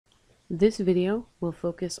This video will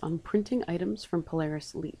focus on printing items from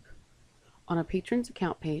Polaris LEAP. On a patron's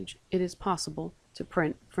account page, it is possible to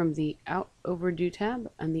print from the Out Overdue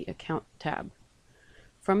tab and the Account tab.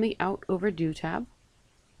 From the Out Overdue tab,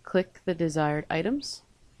 click the desired items,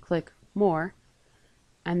 click More,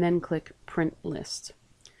 and then click Print List.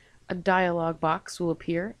 A dialog box will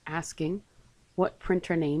appear asking what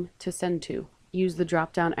printer name to send to. Use the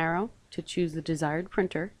drop-down arrow to choose the desired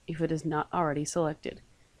printer if it is not already selected.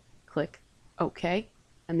 Click OK,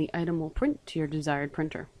 and the item will print to your desired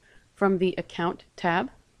printer. From the Account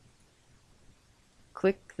tab,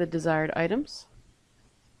 click the desired items,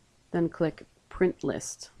 then click Print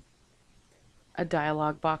List. A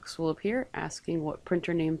dialog box will appear asking what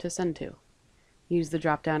printer name to send to. Use the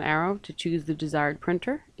drop-down arrow to choose the desired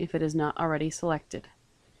printer if it is not already selected.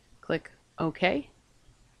 Click OK,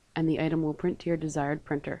 and the item will print to your desired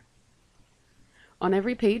printer. On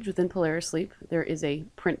every page within Polaris LEAP, there is a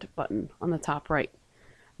Print button on the top right.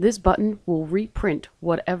 This button will reprint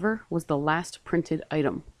whatever was the last printed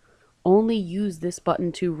item. Only use this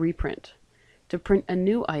button to reprint. To print a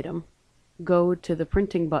new item, go to the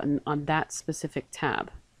Printing button on that specific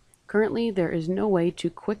tab. Currently, there is no way to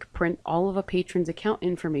quick print all of a patron's account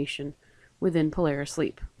information within Polaris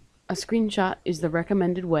LEAP. A screenshot is the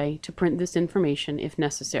recommended way to print this information if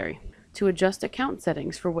necessary. To adjust account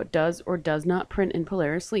settings for what does or does not print in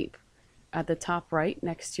Polaris LEAP, at the top right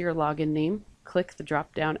next to your login name, click the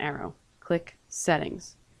drop-down arrow. Click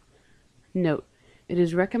Settings. Note, it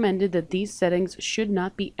is recommended that these settings should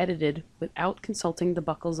not be edited without consulting the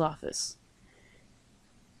Buckles office.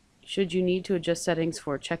 Should you need to adjust settings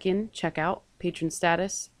for check-in, check-out, patron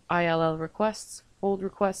status, ILL requests, hold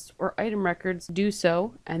requests, or item records, do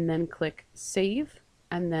so and then click Save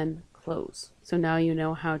and then Close. So now you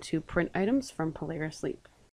know how to print items from Polaris LEAP.